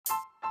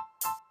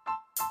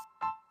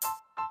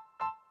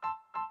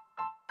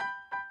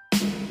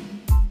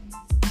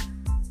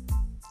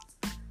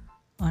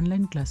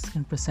Online class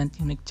can present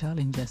unique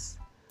challenges.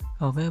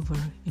 However,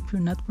 if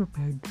you're not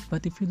prepared,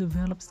 but if you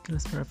develop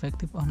skills for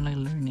effective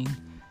online learning,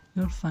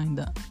 you'll find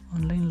that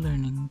online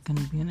learning can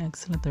be an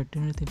excellent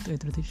alternative to a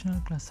traditional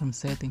classroom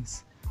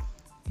settings.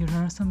 Here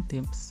are some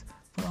tips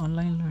for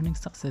online learning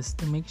success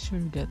to make sure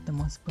you get the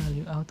most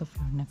value out of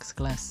your next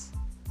class.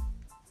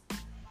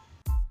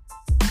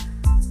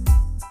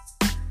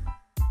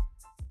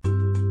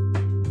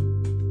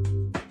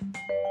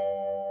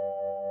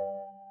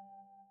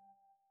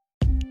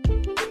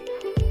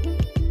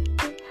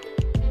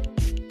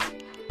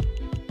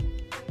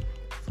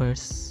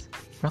 First,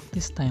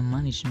 practice time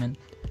management.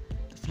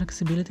 The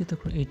flexibility to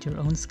create your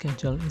own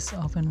schedule is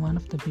often one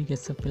of the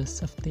biggest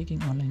appeals of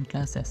taking online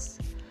classes.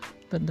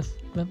 But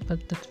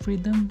that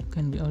freedom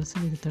can be also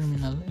be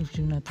detrimental if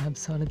you do not have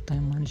solid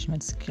time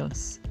management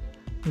skills.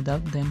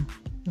 Without them,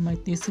 you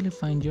might easily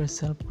find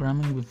yourself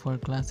cramming before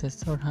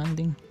classes or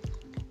handing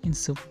in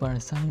subpar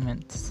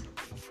assignments.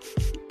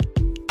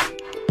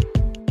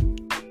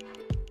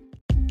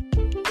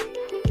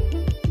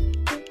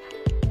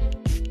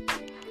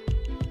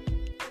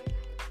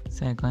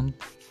 Second,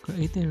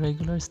 create a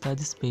regular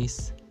study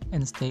space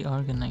and stay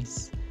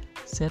organized.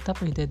 Set up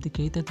a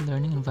dedicated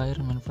learning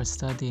environment for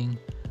studying.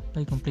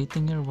 By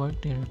completing your work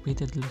there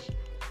repeatedly,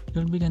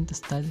 you'll begin to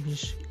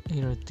establish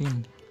a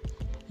routine.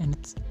 And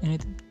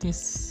it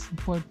is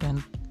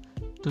important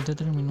to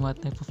determine what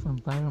type of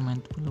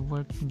environment will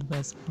work the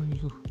best for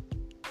you.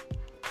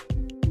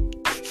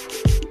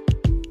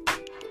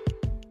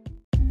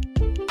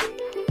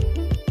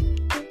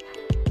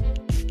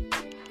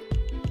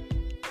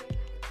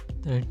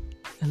 Third,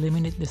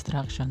 eliminate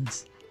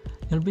distractions.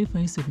 You'll be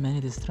faced with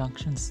many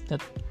distractions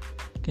that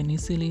can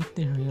easily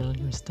derail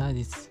your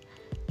studies.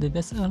 The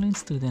best online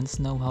students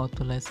know how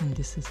to lessen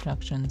these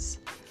distractions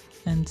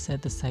and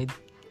set aside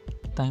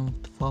time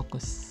to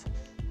focus.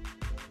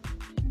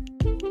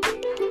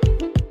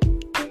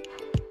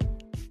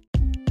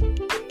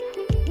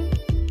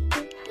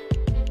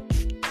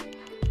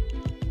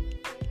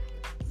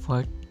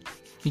 Fourth,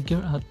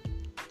 figure out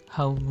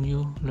how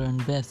you learn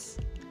best.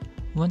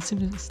 Once you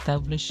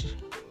establish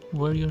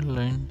where you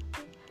learn,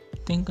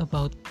 think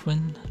about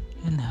when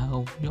and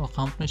how you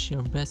accomplish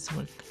your best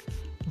work.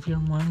 If you're a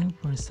morning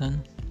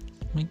person,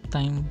 make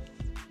time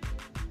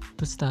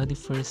to study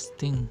first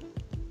thing.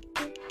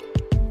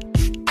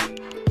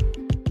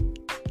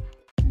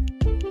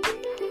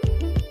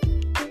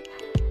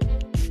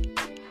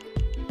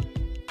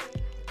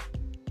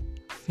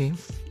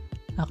 Fifth,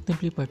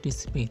 actively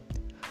participate.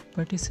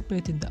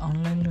 Participate in the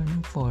online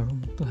learning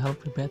forum to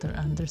help you better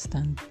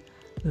understand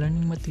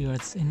learning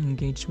materials and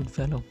engage with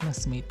fellow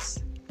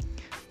classmates.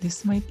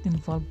 This might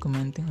involve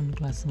commenting on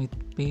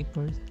classmate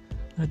papers,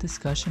 on a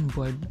discussion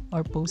board,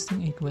 or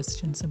posting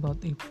questions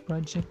about a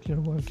project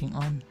you're working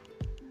on.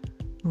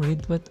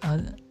 Read what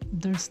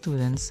other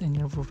students and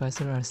your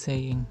professor are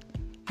saying,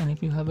 and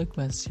if you have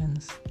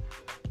questions,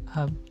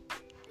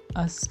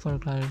 ask for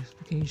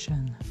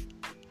clarification.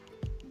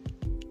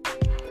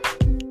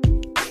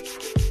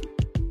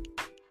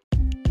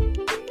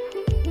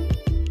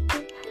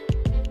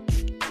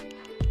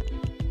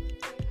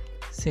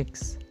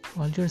 Six,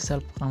 hold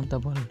yourself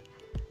accountable.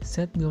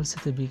 Set goals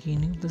at the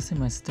beginning of the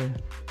semester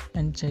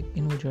and check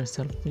in with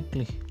yourself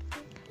weekly.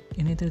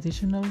 In a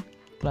traditional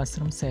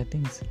classroom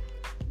settings,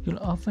 you'll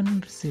often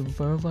receive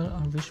verbal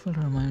or visual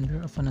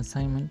reminder of an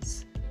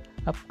assignment's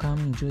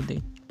upcoming due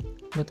date.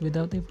 But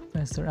without a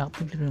professor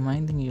actively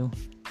reminding you,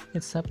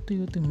 it's up to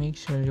you to make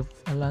sure you've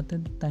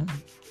allotted time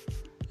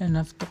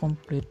enough to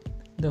complete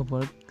the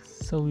work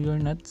so you're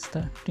not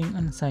starting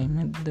an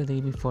assignment the day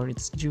before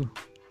it's due.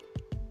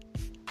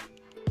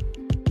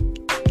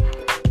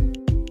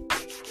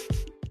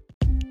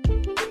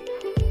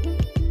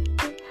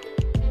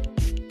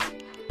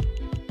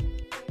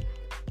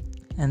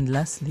 And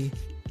lastly,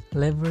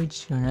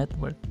 leverage your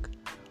network.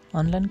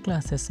 Online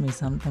classes may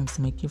sometimes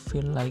make you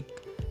feel like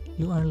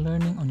you are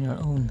learning on your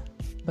own,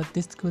 but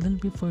this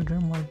couldn't be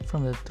furthermore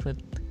from the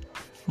truth.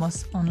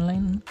 Most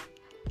online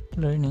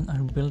learning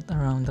are built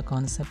around the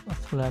concept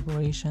of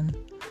collaboration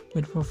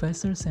with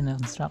professors and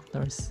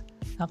instructors,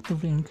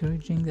 actively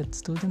encouraging that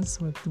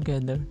students work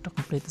together to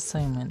complete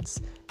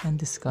assignments and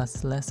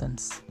discuss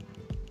lessons.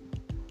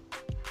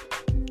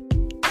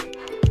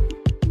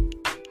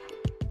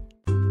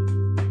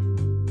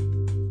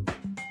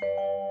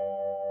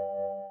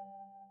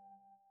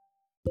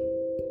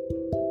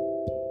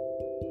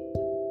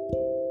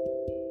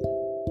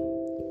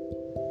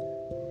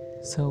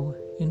 So,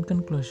 in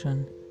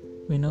conclusion,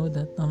 we know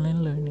that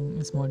online learning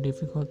is more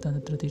difficult than the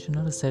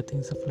traditional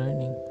settings of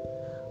learning.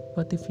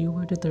 But if you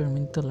are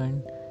determined to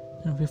learn,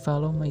 and if you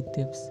follow my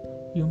tips,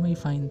 you may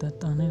find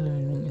that online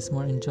learning is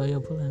more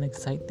enjoyable and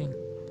exciting.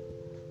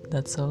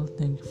 That's all.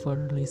 Thank you for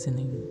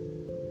listening.